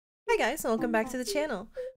guys, and welcome back to the channel.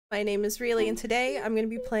 My name is Reely, and today I'm going to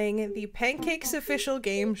be playing the Pancakes official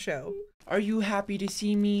game show. Are you happy to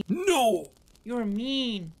see me? No! You're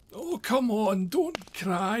mean. Oh, come on, don't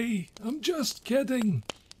cry. I'm just kidding.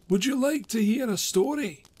 Would you like to hear a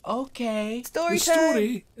story? Okay. Story The time!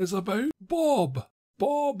 story is about Bob.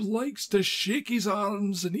 Bob likes to shake his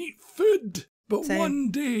arms and eat food. But Same. one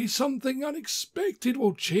day something unexpected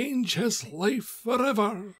will change his life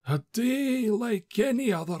forever. A day like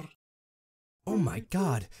any other. Oh my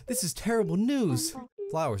god, this is terrible news.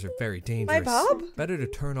 Flowers are very dangerous. Bob? Better to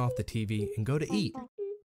turn off the TV and go to eat.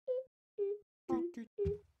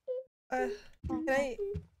 Can I...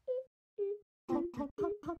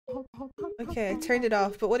 Okay, I turned it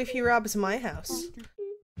off, but what if he robs my house?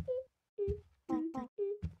 Am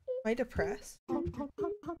I depressed?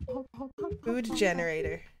 Food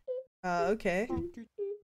generator. Okay.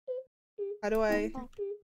 How do I...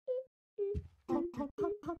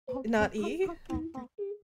 not eat?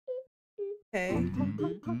 Okay.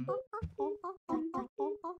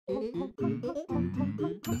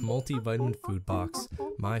 The multivitamin food box,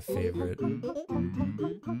 my favorite.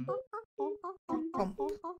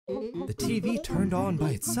 The TV turned on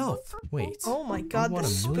by itself. Wait. Oh my god, I want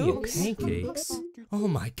the a million spooks! pancakes. Oh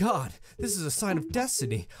my god, this is a sign of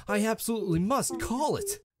destiny. I absolutely must call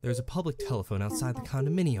it. There's a public telephone outside the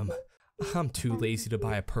condominium. I'm too lazy to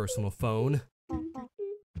buy a personal phone.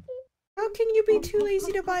 How can you be too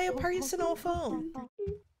lazy to buy a personal phone?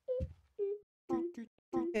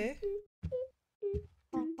 Okay.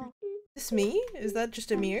 Is this me? Is that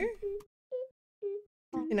just a mirror?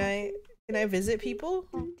 Can I visit people?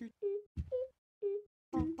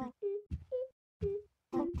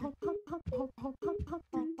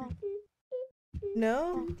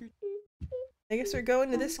 No? I guess we're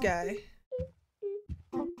going to this guy.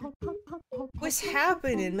 What's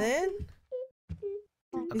happening, man?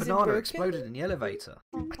 A Is it banana broken? exploded in the elevator.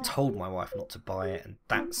 I told my wife not to buy it, and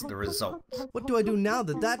that's the result. What do I do now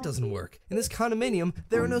that that doesn't work? In this condominium,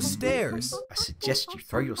 there are no stairs. I suggest you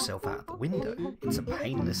throw yourself out of the window. It's a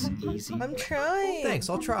painless, easy... I'm trying. Thanks,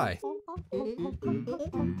 I'll try.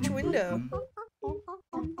 Which window?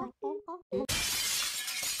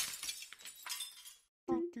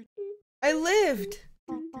 I lived!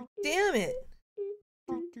 Damn it!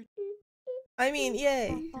 I mean,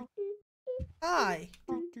 yay. Hi.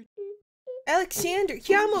 Alexander,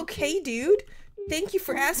 yeah, I'm okay, dude. Thank you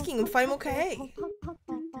for asking if I'm okay.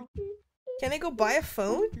 Can I go buy a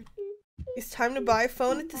phone? It's time to buy a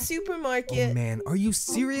phone at the supermarket. Oh man, are you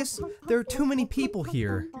serious? There are too many people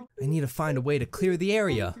here. I need to find a way to clear the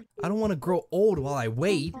area. I don't want to grow old while I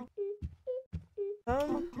wait.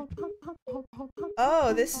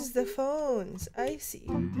 Oh, this is the phones. I see.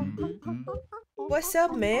 What's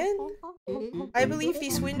up, man? I believe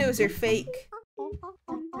these windows are fake.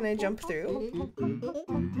 Can I jump through?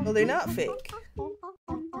 Well, they're not fake.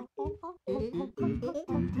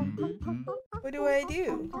 What do I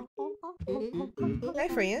do? Hi,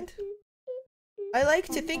 friend. I like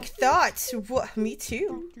to think thoughts. What? Me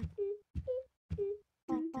too.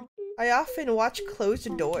 I often watch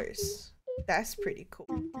closed doors. That's pretty cool.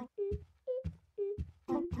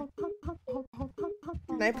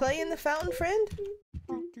 Can I play in the fountain, friend?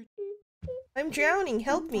 I'm drowning,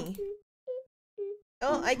 help me.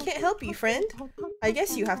 Oh, I can't help you, friend. I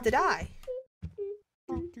guess you have to die.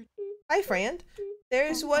 Hi, friend.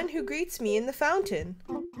 There's one who greets me in the fountain.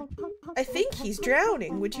 I think he's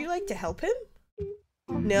drowning. Would you like to help him?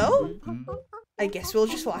 No? I guess we'll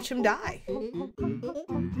just watch him die.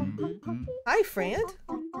 Hi, friend.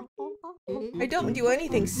 I don't do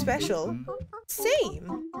anything special.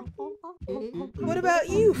 Same. What about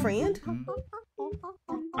you, friend?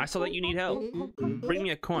 I saw that you need help. Bring me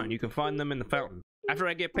a coin. You can find them in the fountain. After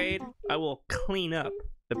I get paid, I will clean up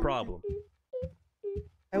the problem.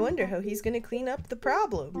 I wonder how he's gonna clean up the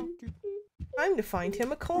problem. Time to find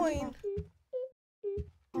him a coin.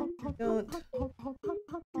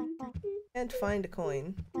 Can't find a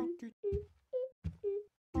coin.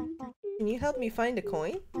 Can you help me find a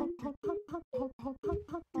coin?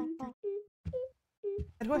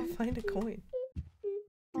 How do I find a coin?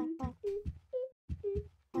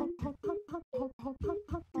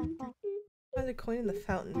 There's a coin in the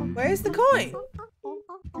fountain. Where is the coin?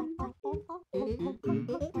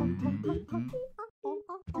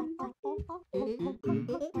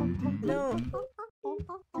 No.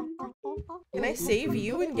 Can I save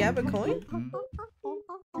you and grab a coin?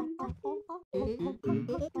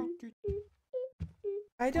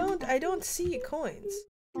 I don't see coins.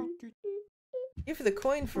 Give the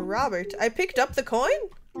coin for Robert. I picked up the coin?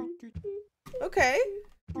 Okay.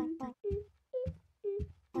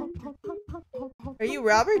 Are you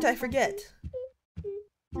Robert? I forget.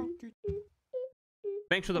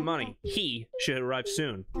 Thanks for the money. He should arrive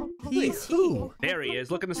soon. Who is he? There he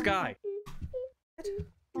is. Look in the sky.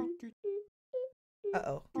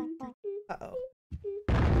 Uh-oh. Uh-oh.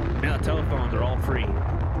 Now the telephones are all free.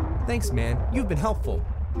 Thanks, man. You've been helpful.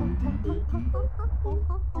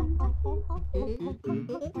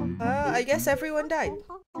 I guess everyone died.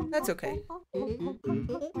 That's okay.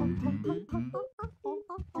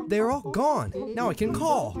 They're all gone. Now I can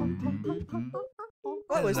call.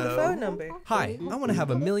 What was the phone number? Hi, I want to have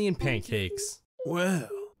 1,000,000 pancakes. Well,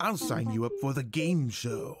 I'll sign you up for the game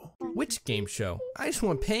show. Which game show? I just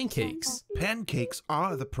want pancakes. Pancakes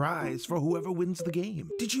are the prize for whoever wins the game.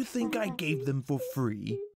 Did you think I gave them for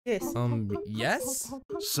free? Yes. Yes?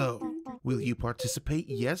 So, will you participate,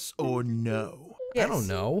 yes or no? Yes. I don't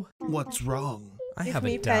know. What's wrong? I Give have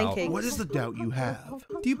me a doubt. pancakes. What is the doubt you have?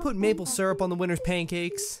 Do you put maple syrup on the winner's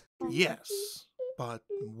pancakes? Yes, but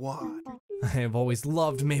why? I have always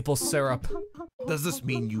loved maple syrup. Does this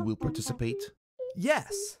mean you will participate?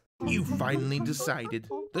 Yes. You finally decided.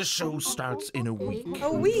 The show starts in a week.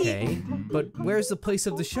 A week. Okay, but where's the place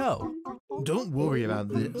of the show? Don't worry about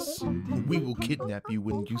this. We will kidnap you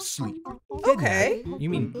when you sleep. Okay. You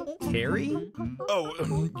mean Carrie?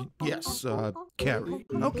 Oh, yes, Carrie.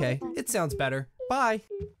 Okay, it sounds better. Bye.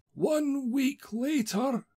 1 week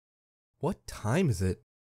later. What time is it?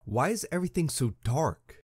 Why is everything so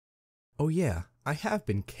dark? Oh yeah, I have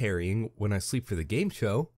been carrying when I sleep for the game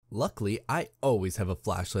show. Luckily, I always have a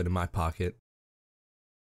flashlight in my pocket.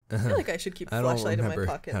 I feel like I should keep a flashlight in my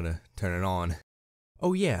pocket. How to turn it on.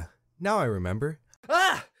 Oh yeah, now I remember.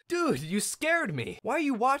 Ah! Dude, you scared me. Why are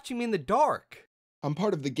you watching me in the dark? I'm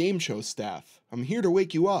part of the game show staff. I'm here to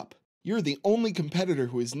wake you up. You're the only competitor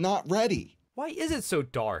who is not ready. Why is it so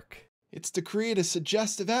dark? It's to create a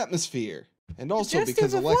suggestive atmosphere. And also Suggestive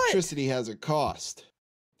because of what? electricity has a cost.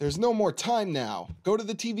 There's no more time now. Go to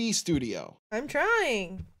the TV studio. I'm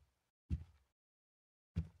trying.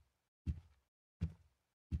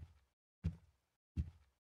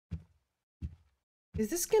 Is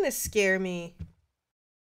this gonna scare me?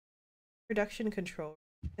 Production control.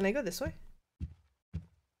 Can I go this way?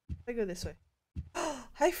 I go this way.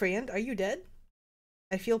 Hi, friend. Are you dead?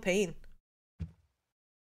 I feel pain.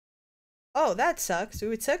 Oh, that sucks. It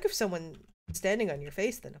would suck if someone was standing on your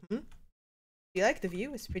face then. Hmm? You like the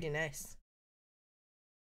view? It's pretty nice.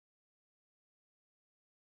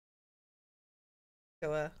 So,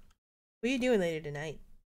 what are you doing later tonight?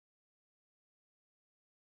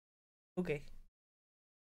 Okay.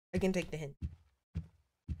 I can take the hint.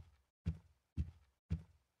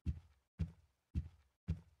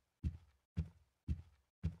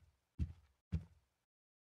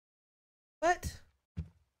 What?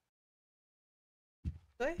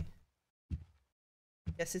 This way?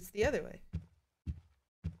 Guess it's the other way.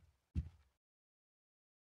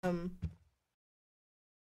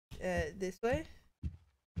 This way?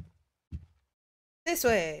 This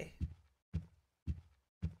way!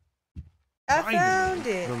 I found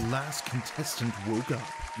it! The last contestant woke up.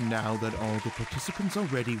 Now that all the participants are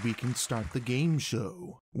ready, we can start the game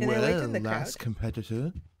show. Can I wait in the last crowd?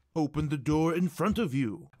 competitor, open the door in front of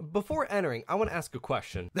you. Before entering, I want to ask a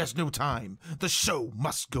question. There's no time. The show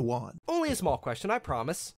must go on. Only a small question, I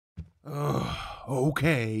promise.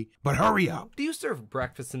 Okay, but hurry up. Do you serve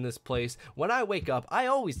breakfast in this place? When I wake up, I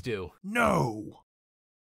always do. No.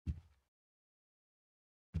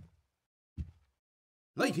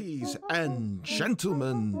 Ladies and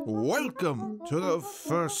gentlemen, welcome to the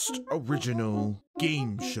first original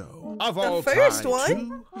game show of all first time.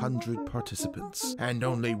 one? 200 participants and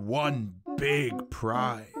only one big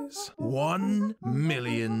prize.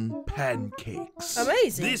 1,000,000 pancakes.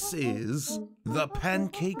 Amazing. This is the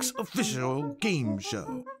Pancakes official game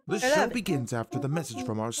show. The I love show it. begins after the message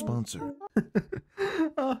from our sponsor.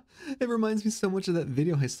 It reminds me so much of that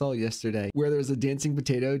video I saw yesterday where there was a dancing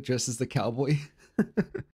potato dressed as the cowboy.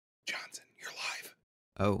 Johnson, you're live.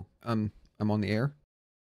 Oh, I'm on the air?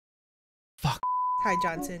 Hi,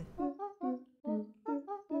 Johnson.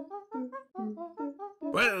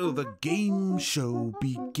 Well, the game show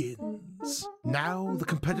begins. Now the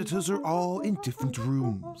competitors are all in different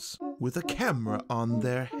rooms with a camera on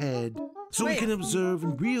their head, so we Wait. can observe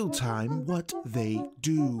in real time what they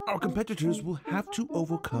do. Our competitors will have to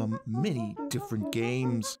overcome many different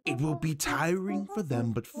games. It will be tiring for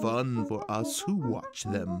them, but fun for us who watch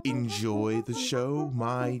them. Enjoy the show,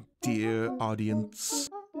 my dear audience.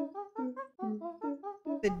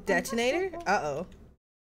 The detonator? Uh-oh.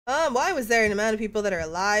 Why was there an amount of people that are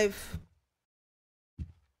alive?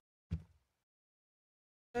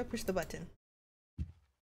 I push the button.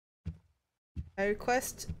 I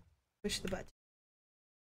request push the button.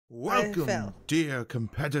 Welcome, fell. dear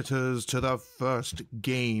competitors, to the first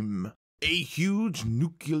game. A huge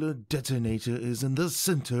nuclear detonator is in the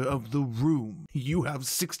center of the room. You have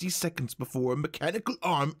 60 seconds before a mechanical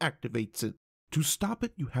arm activates it. To stop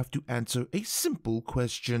it, you have to answer a simple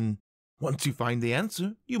question. Once you find the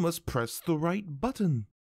answer, you must press the right button.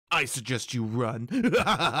 I suggest you run.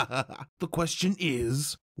 The question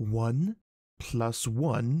is, 1 +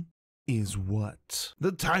 1 is what?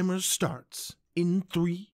 The timer starts in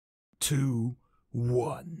 3, 2,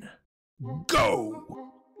 1. Go!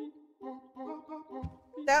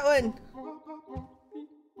 That one.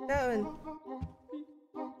 That one.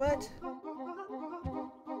 What?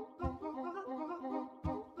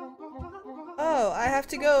 Oh, I have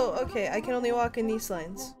to go. Okay, I can only walk in these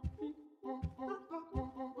lines.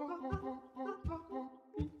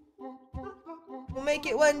 We'll make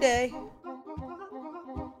it one day.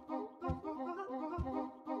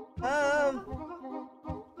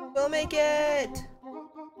 We'll make it.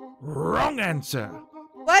 Wrong answer.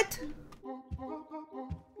 What?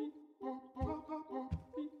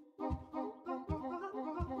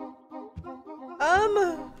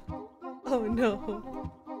 Oh no.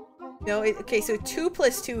 No, okay, so 2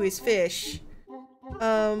 + 2 is fish.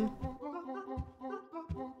 Oh,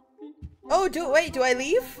 wait, do I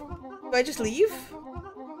leave? Do I just leave?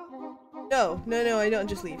 No, I don't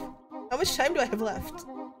just leave. How much time do I have left?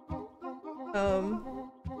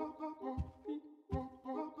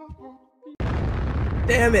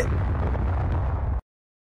 Damn it.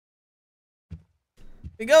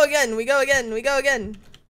 We go again.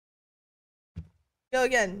 Go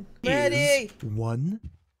again. Ready. 1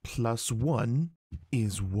 + 1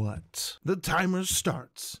 is what? The timer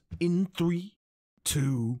starts in 3,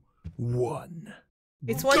 2, 1.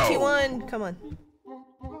 It's Go! 1v1. Come on.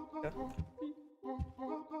 Go.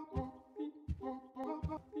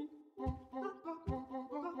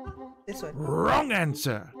 This one. Wrong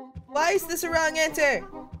answer. Why is this a wrong answer?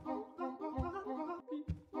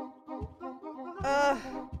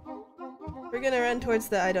 We're gonna run towards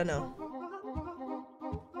the I don't know.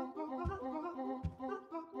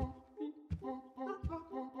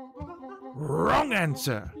 Wrong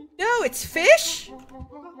answer. No, it's fish?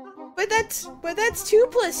 But that's 2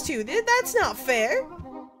 + 2. That's not fair.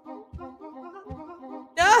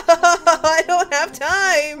 No, I don't have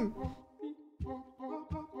time.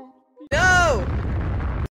 No.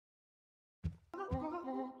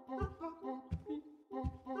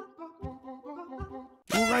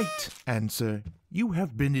 Right answer. You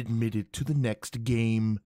have been admitted to the next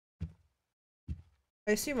game.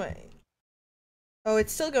 I assume Oh,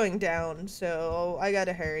 it's still going down, so I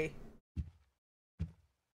gotta hurry.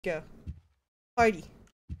 Go. Party.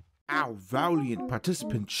 Our valiant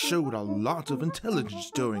participants showed a lot of intelligence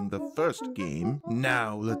during the first game.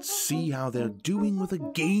 Now let's see how they're doing with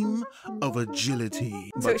a game of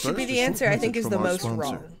agility. So it should be the answer I think is the most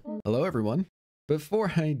wrong. Hello, everyone.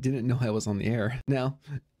 Before, I didn't know I was on the air. Now,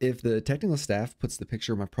 if the technical staff puts the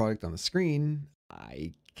picture of my product on the screen,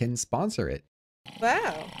 I can sponsor it.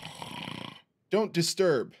 Wow. Don't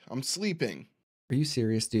disturb. I'm sleeping. Are you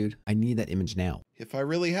serious, dude? I need that image now. If I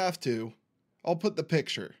really have to, I'll put the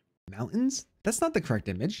picture. Mountains? That's not the correct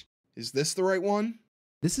image. Is this the right one?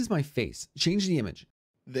 This is my face. Change the image.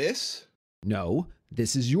 This? No,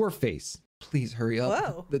 this is your face. Please hurry up.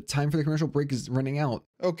 Whoa. The time for the commercial break is running out.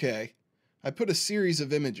 Okay. I put a series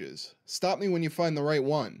of images. Stop me when you find the right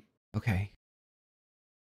one. Okay.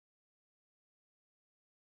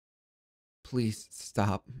 Please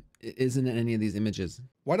stop. It isn't in any of these images.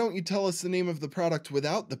 Why don't you tell us the name of the product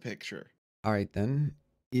without the picture? All right, then.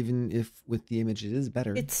 Even if with the image it is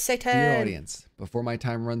better. It's Satan. Dear audience, before my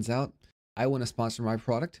time runs out, I want to sponsor my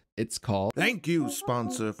product. It's called... Thank you,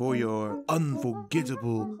 sponsor, for your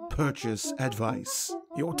unforgettable purchase advice.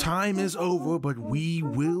 Your time is over, but we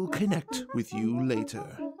will connect with you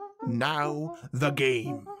later. Now, the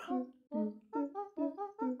game.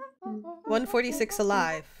 146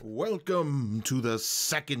 alive. Welcome to the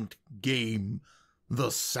second game, the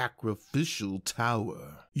Sacrificial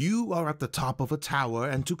Tower. You are at the top of a tower,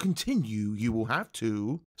 and to continue, you will have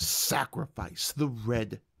to sacrifice the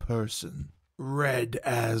red person. Red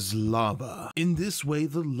as lava. In this way,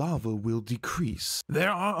 the lava will decrease.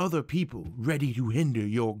 There are other people ready to hinder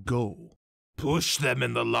your goal. Push them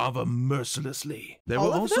in the lava mercilessly. There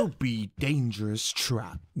will also be dangerous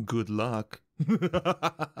trap. Good luck.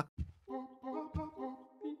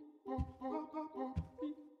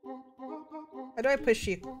 How do I push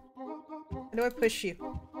you? How do I push you?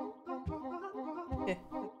 Yeah,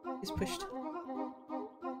 he's pushed.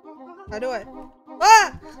 How do I?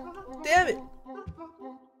 Ah! Damn it!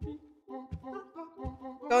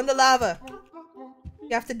 Go in the lava.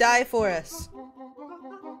 You have to die for us.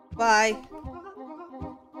 Bye.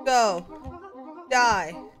 Go.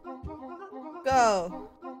 Die. Go.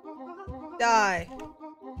 Die.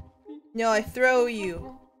 No, I throw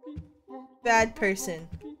you. Bad person.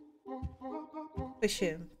 Push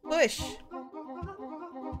him. Push!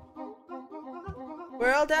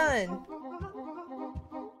 We're all done.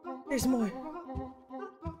 There's more.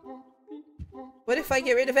 What if I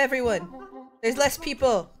get rid of everyone? There's less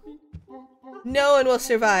people. No one will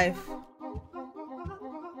survive.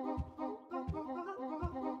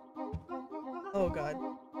 Oh god.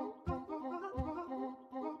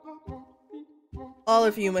 All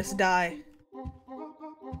of you must die.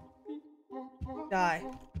 Die.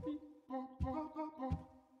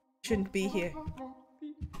 Shouldn't be here.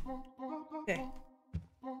 Okay.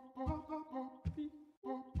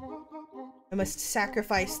 I must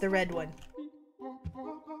sacrifice the red one.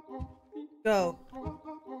 Go.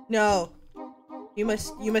 No. You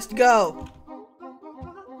must go.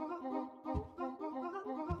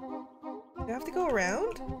 Do I have to go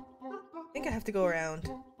around? I think I have to go around.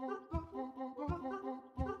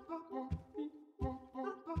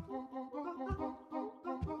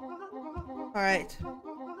 Alright.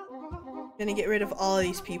 Gonna get rid of all of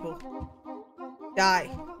these people. Die.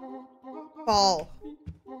 Fall.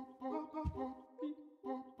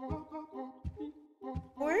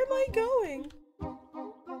 Where am I going?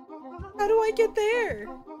 How do I get there?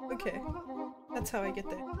 Okay. That's how I get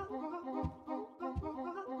there.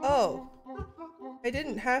 Oh. I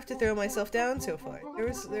didn't have to throw myself down so far.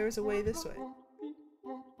 There was a way this way.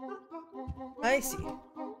 I see.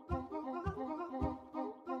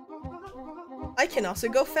 I can also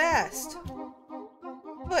go fast.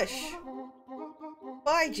 Push.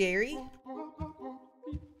 Bye, Jerry.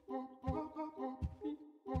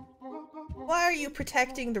 Why are you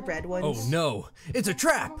protecting the red ones? Oh no, it's a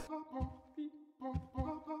trap!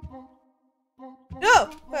 No!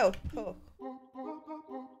 Oh, oh.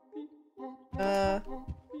 That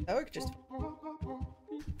worked just.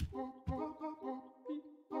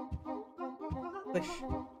 Push.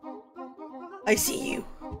 I see you.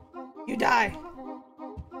 You die.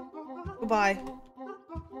 Goodbye.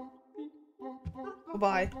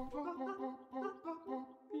 Goodbye.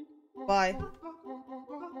 Bye.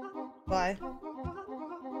 Bye.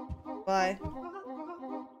 Bye.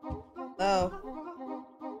 Oh.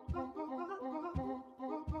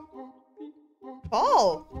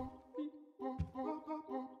 Fall!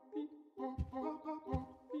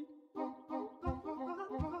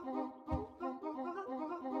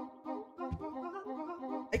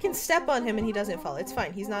 I can step on him and he doesn't fall. It's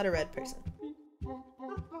fine. He's not a red person.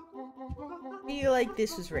 I feel like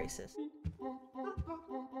this was racist.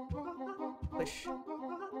 Push.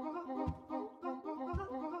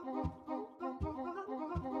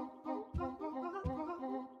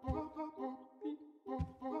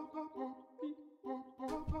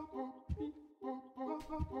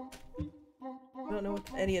 I don't know what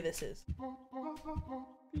any of this is.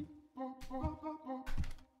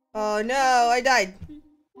 Oh no, I died.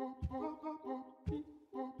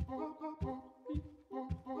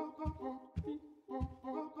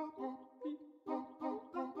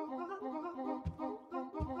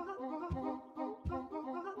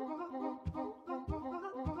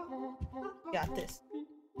 Got this.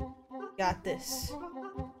 Got this.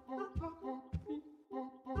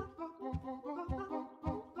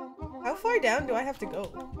 How far down do I have to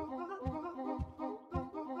go?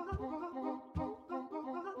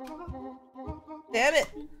 Damn it!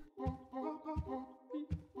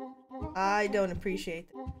 I don't appreciate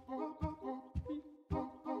it.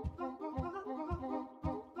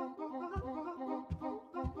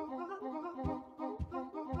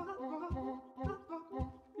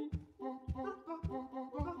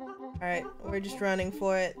 Alright, we're just running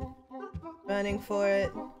for it. Running for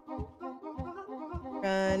it.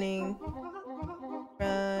 Running.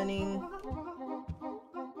 Running.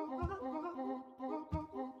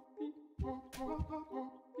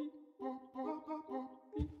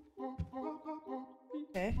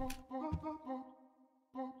 Okay.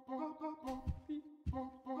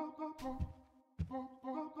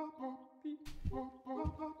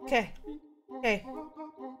 Okay. Okay.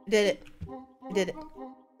 I did it. I did it.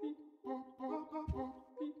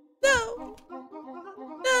 No!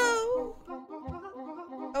 No!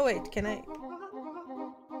 Oh wait, can I?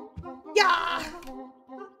 Yeah!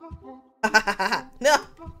 No!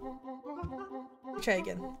 Try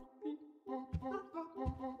again.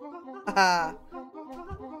 Haha.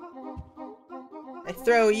 I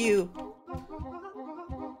throw you.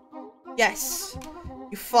 Yes!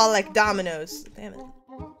 You fall like dominoes. Damn it.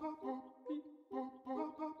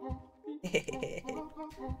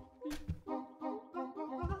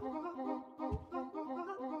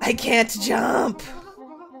 I can't jump!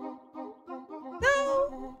 No!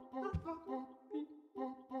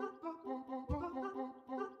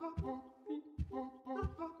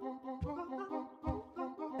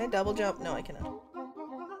 Can I double jump? No, I cannot.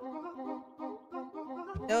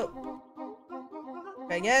 Nope.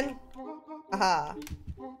 Try again. Aha.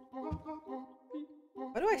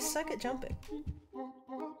 Why do I suck at jumping?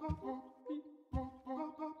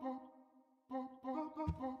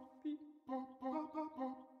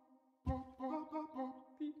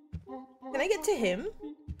 Can I get to him?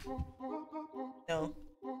 No.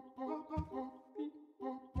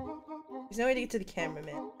 There's no way to get to the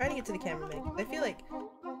cameraman. I'm trying to get to the cameraman. I feel like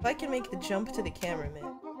if I can make the jump to the cameraman,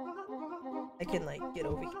 I can like get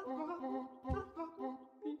over here.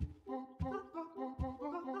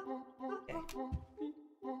 Okay.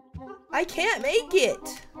 I can't make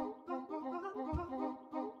it!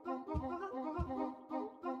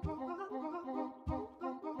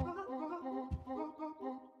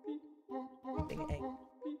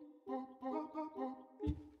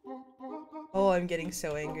 Oh, I'm getting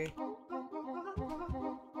so angry.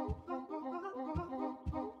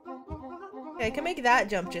 Okay, I can make that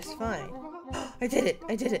jump just fine. I did it!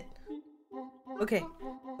 I did it! Okay.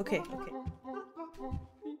 Okay, okay.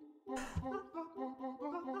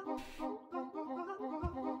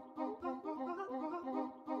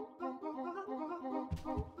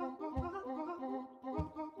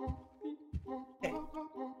 Okay.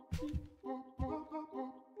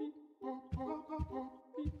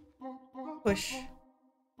 Push.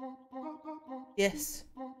 Yes.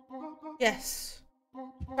 Yes.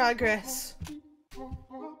 Progress.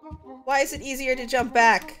 Why is it easier to jump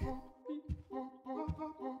back?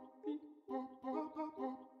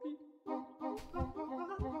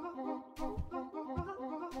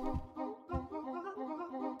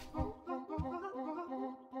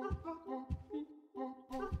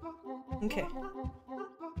 Okay.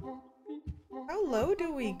 How low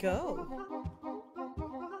do we go?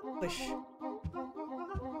 Push.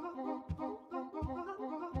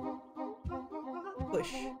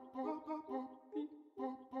 Push.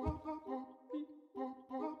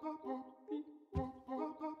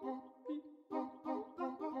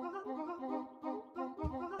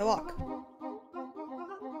 I walk.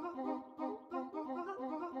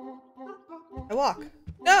 I walk.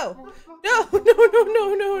 No! No! No! No!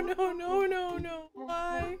 No! No! No! No! No! No!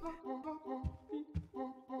 Why?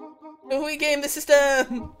 We game the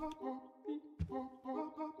system.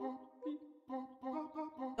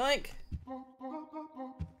 Doink.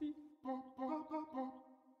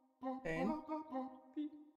 Okay.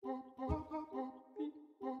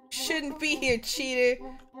 Shouldn't be here, cheater.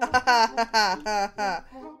 I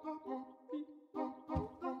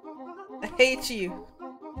hate you.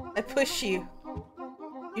 I push you.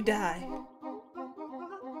 You die.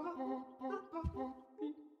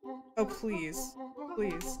 Oh, please.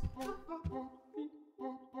 Please.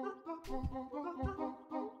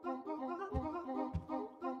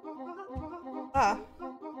 Ah.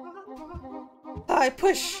 I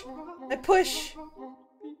push. I push.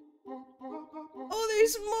 Oh,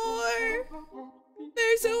 there's more.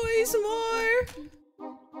 There's always more.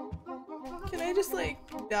 Can I just like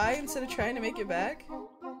die instead of trying to make it back?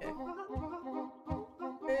 Okay.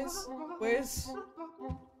 Where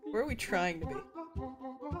are we trying to be?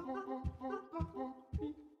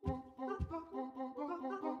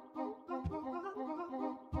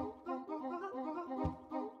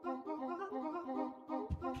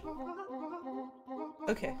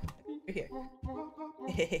 Okay, you're here.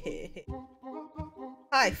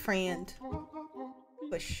 Hi, friend.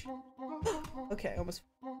 Push. Okay, almost.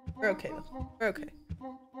 We're okay though. We're okay.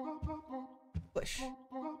 Push.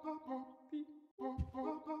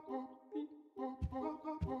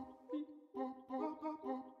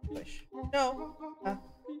 Push. No.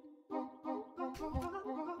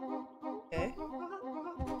 Okay.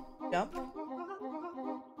 Jump.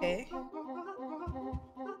 Okay.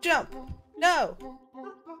 Jump. No.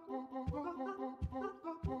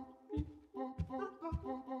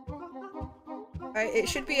 Alright, it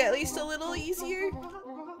should be at least a little easier,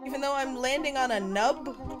 even though I'm landing on a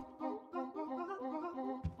nub.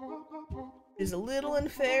 It's a little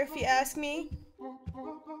unfair if you ask me.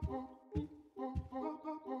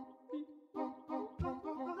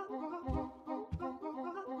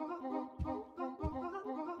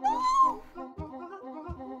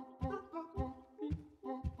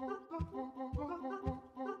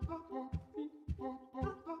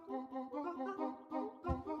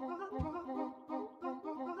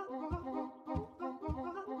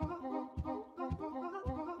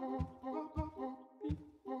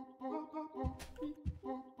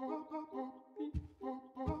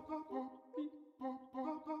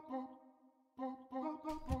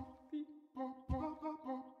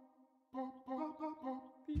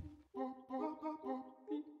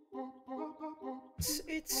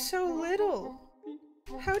 It's so little.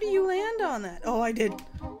 How do you land on that? Oh, I did.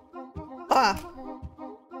 Ah!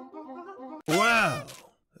 Well,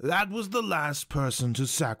 that was the last person to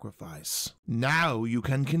sacrifice. Now you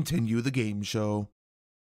can continue the game show.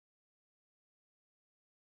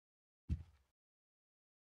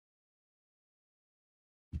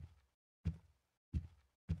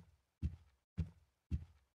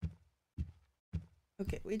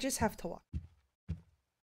 Okay, we just have to walk.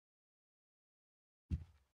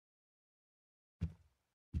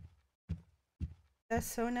 That's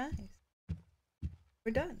so nice.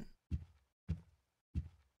 We're done.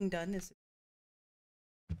 Done, is it?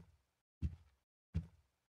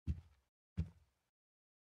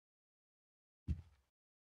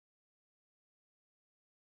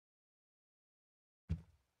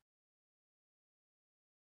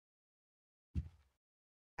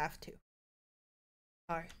 Have to.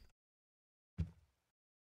 Alright.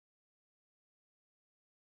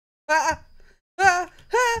 Ah! Ah!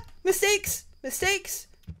 Ah! Mistakes! Mistakes!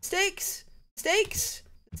 Mistakes! Mistakes!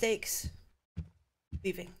 Mistakes.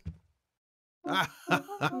 Leaving.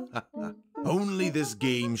 Only this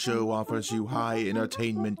game show offers you high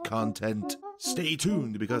entertainment content. Stay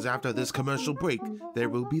tuned because after this commercial break, there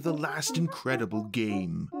will be the last incredible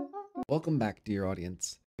game. Welcome back, dear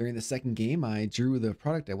audience. During the second game, I drew the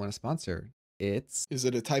product I want to sponsor. It's Is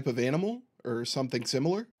it a type of animal or something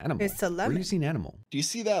similar? animal. It's a Where do lemon. you see an animal? Do you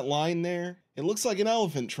see that line there? It looks like an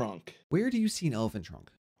elephant trunk. Where do you see an elephant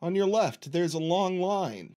trunk? On your left, there's a long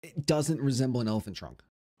line. It doesn't resemble an elephant trunk.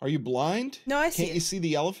 Are you blind? No, I see Can't you it. see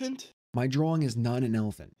the elephant? My drawing is not an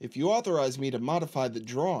elephant. If you authorize me to modify the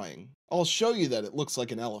drawing, I'll show you that it looks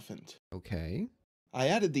like an elephant. Okay. I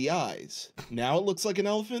added the eyes. Now it looks like an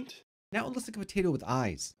elephant? Now it looks like a potato with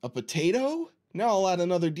eyes. A potato? Now I'll add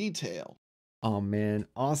another detail. Oh man,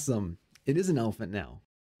 awesome. It is an elephant now.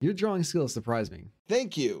 Your drawing skills surprise me.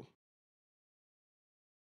 Thank you.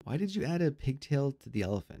 Why did you add a pigtail to the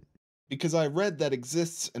elephant? Because I read that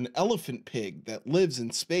exists an elephant pig that lives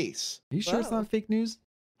in space. Are you sure it's Wow. not fake news?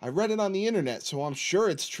 I read it on the internet, so I'm sure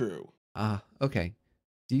it's true. Ah, okay.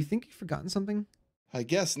 Do you think you've forgotten something? I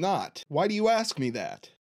guess not. Why do you ask me that?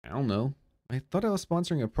 I don't know. I thought I was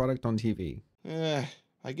sponsoring a product on TV.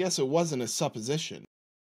 I guess it wasn't a supposition.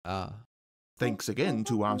 Ah. Thanks again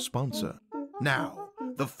to our sponsor. Now,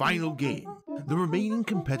 the final game. The remaining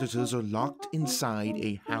competitors are locked inside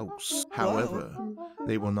a house. However,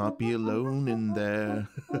 they will not be alone in there.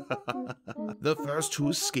 The first who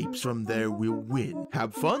escapes from there will win.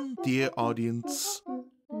 Have fun, dear audience.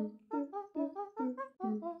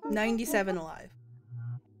 97 alive.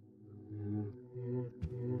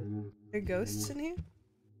 There are ghosts in here?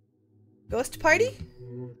 Ghost party?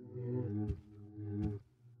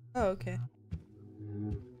 Oh, okay.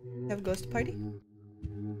 Have ghost party?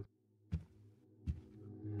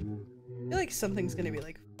 I feel like something's gonna be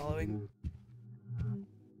like following.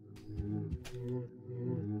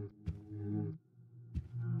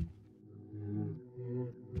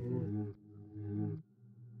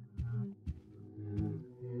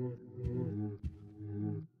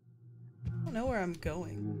 I don't know where I'm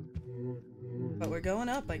going. But we're going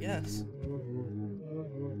up, I guess.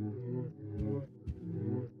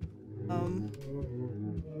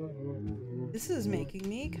 This is making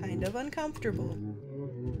me kind of uncomfortable.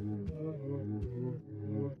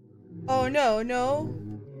 Oh no, no.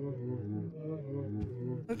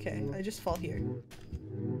 Okay, I just fall here.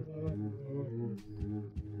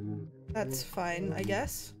 That's fine, I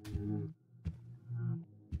guess.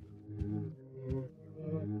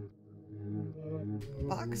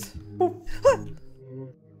 Box.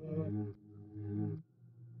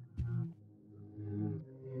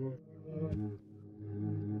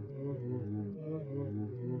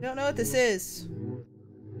 Don't know what this is.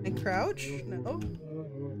 And crouch? No.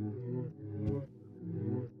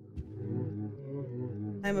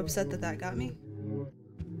 I'm upset that that got me.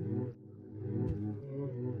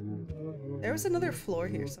 There was another floor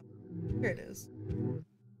here somewhere. Here it is.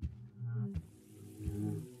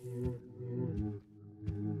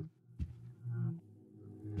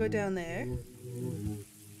 Go down there.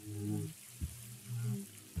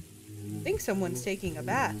 I think someone's taking a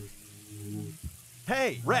bath.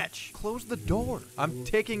 Hey, wretch! Close the door. I'm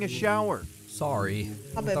taking a shower. Sorry.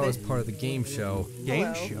 I'll I bet thought it was it. part of the game show.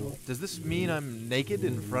 Game Hello. show? Does this mean I'm naked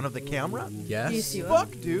in front of the camera? Yes? Yes, you are.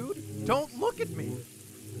 Fuck, dude! Don't look at me!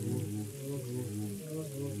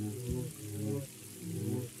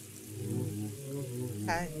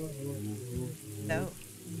 Hi. No.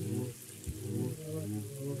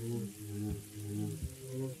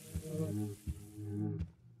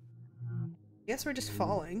 Guess we're just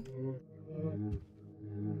falling.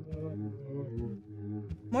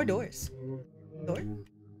 More doors. Door.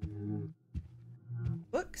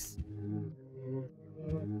 Books.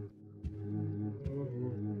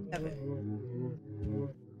 Never.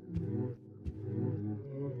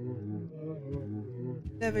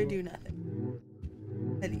 Never do nothing.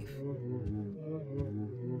 I leave.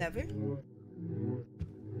 Never.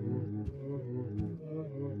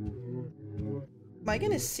 Am I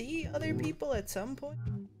gonna see other people at some point?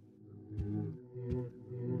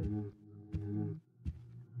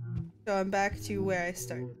 So I'm back to where I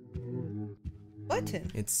started.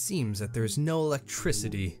 Button. It seems that there's no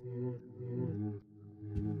electricity.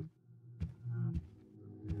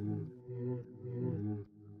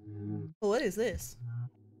 Well, what is this?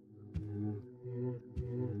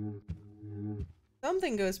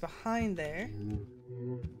 Something goes behind there.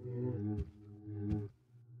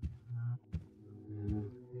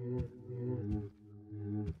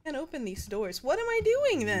 Can't open these doors. What am I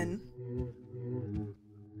doing then?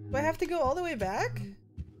 Do I have to go all the way back?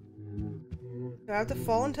 Do I have to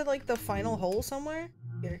fall into like the final hole somewhere?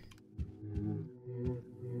 Here.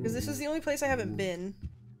 Because this is the only place I haven't been.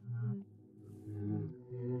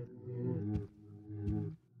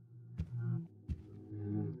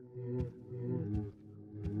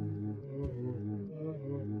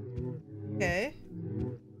 Okay.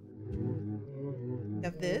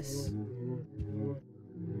 Have this.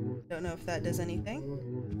 Don't know if that does anything.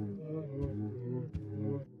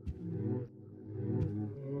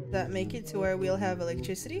 Does that make it to where we'll have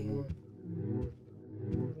electricity?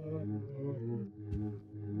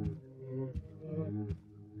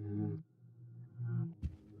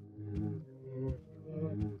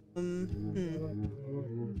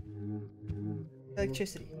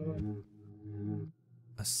 Electricity.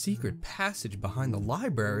 A secret passage behind the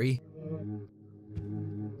library?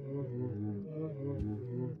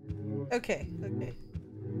 Okay, okay.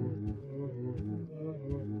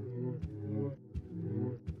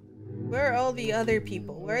 Where are all the other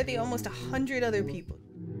people? Where are the almost 100 other people?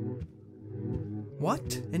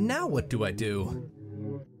 What? And now what do I do?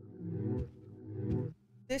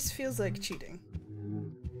 This feels like cheating.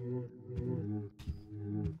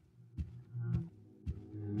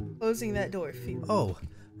 Closing that door feels. Oh,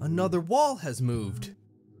 another wall has moved.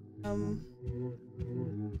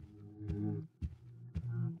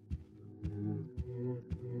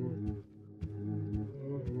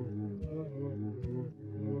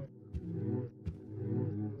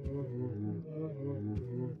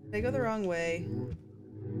 Did I go the wrong way?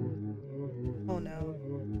 Oh no.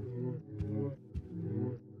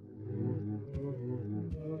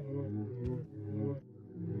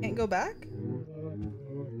 Can't go back?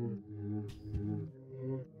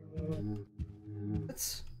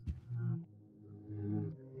 Let's...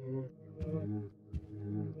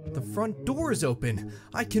 The front door is open.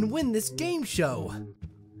 I can win this game show.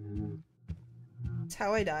 It's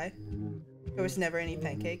how I die. There was never any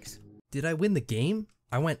pancakes. Did I win the game?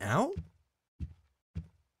 I went out?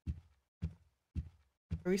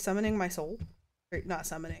 Are we summoning my soul? Or not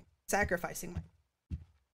summoning. Sacrificing my...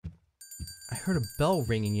 I heard a bell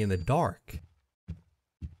ringing in the dark.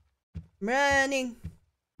 I'm running.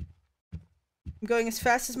 I'm going as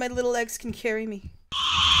fast as my little legs can carry me.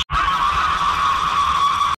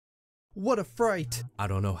 What a fright! I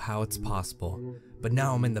don't know how it's possible, but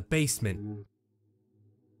now I'm in the basement.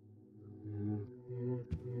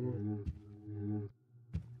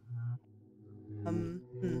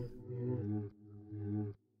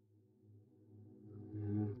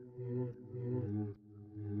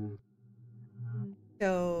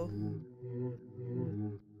 So...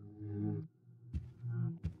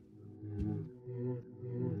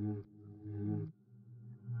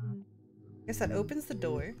 I guess that opens the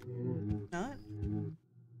door. Not?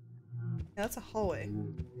 Yeah, that's a hallway.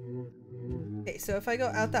 Okay, so if I go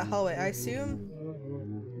out that hallway, I assume...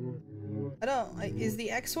 I don't... Like, is the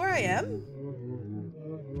X where I am?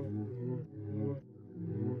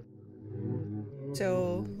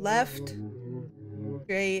 So, left,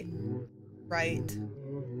 straight, right.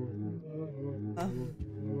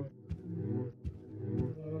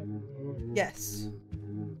 Yes.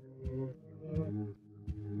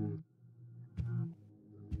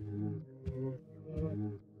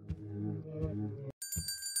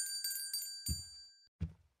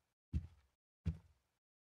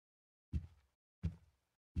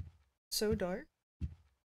 So dark.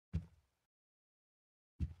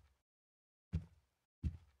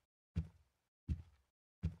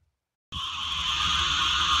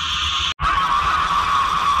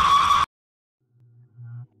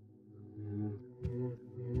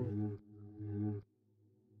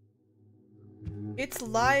 It's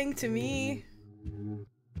lying to me.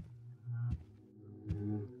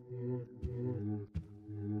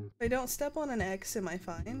 If I don't step on an X, am I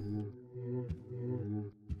fine?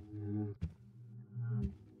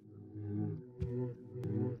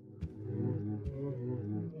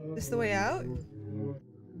 Is this the way out?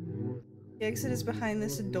 The exit is behind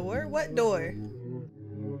this door? What door?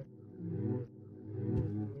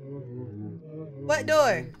 What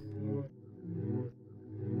door?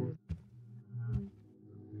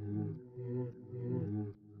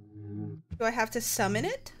 Do I have to summon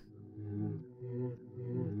it?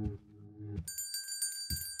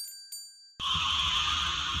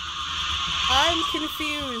 I'm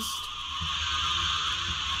confused.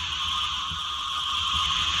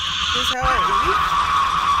 This is how I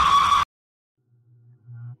leave?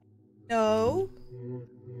 No.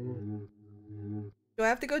 Do I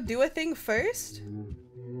have to go do a thing first?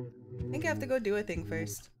 I think I have to go do a thing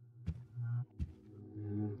first.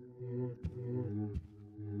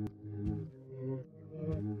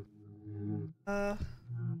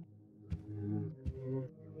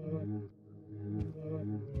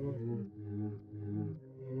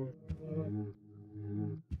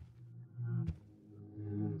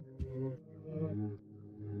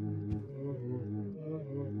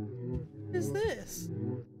 What is this?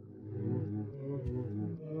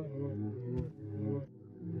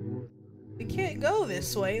 I can't go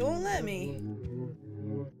this way, it won't let me.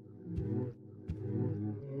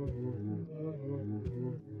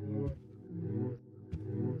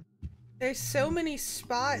 There's so many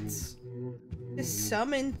spots to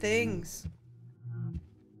summon things.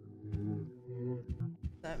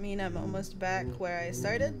 Does that mean I'm almost back where I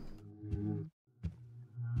started?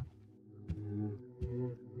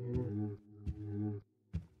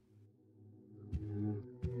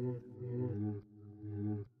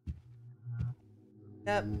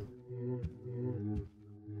 Yep.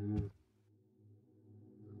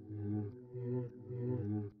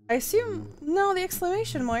 I assume... No, the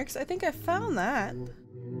exclamation marks. I think I found that.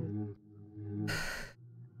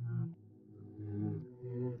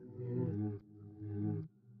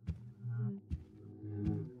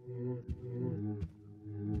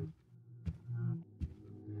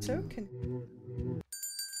 So can...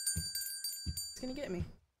 It's gonna get me.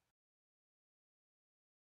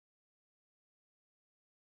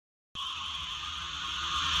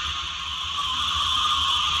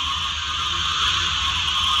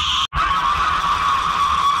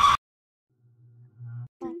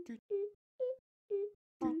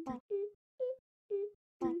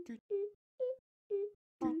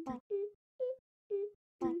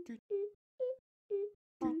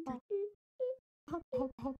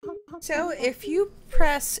 So if you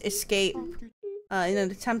press escape in an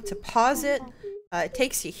attempt to pause it, it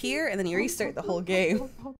takes you here and then you restart the whole game.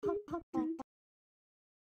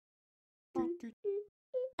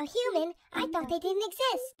 A human? I thought they didn't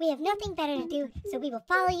exist. We have nothing better to do, so we will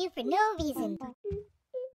follow you for no reason.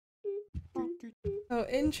 Oh,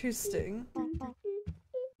 interesting.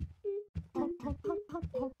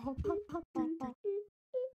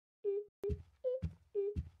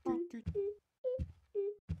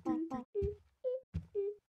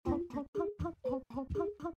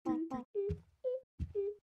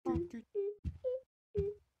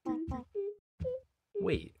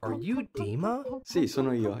 Wait, are you Dima? Sì,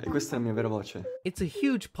 sono io, e questa è la mia vera voce. It's a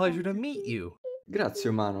huge pleasure to meet you. Grazie,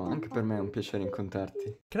 umano, anche per me è un piacere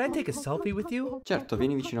incontrarti. Can I take a selfie with you? Certo,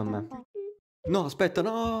 vieni vicino a me. No, aspetta,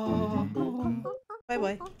 no! Bye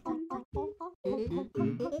bye.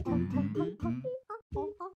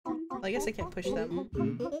 I guess I can't push them.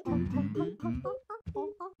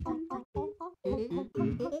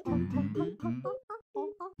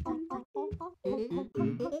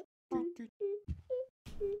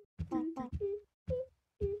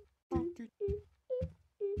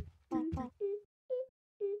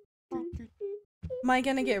 Am I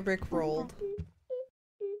gonna get rickrolled?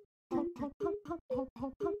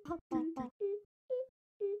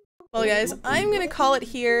 Well guys, I'm gonna call it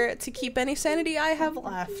here to keep any sanity I have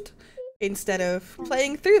left, instead of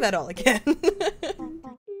playing through that all again.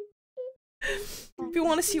 If you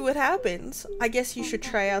want to see what happens, I guess you should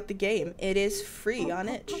try out the game. It is free on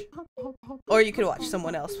itch. Or you could watch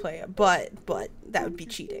someone else play it, but that would be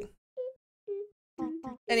cheating.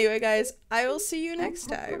 Anyway guys, I will see you next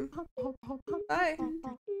time. Bye!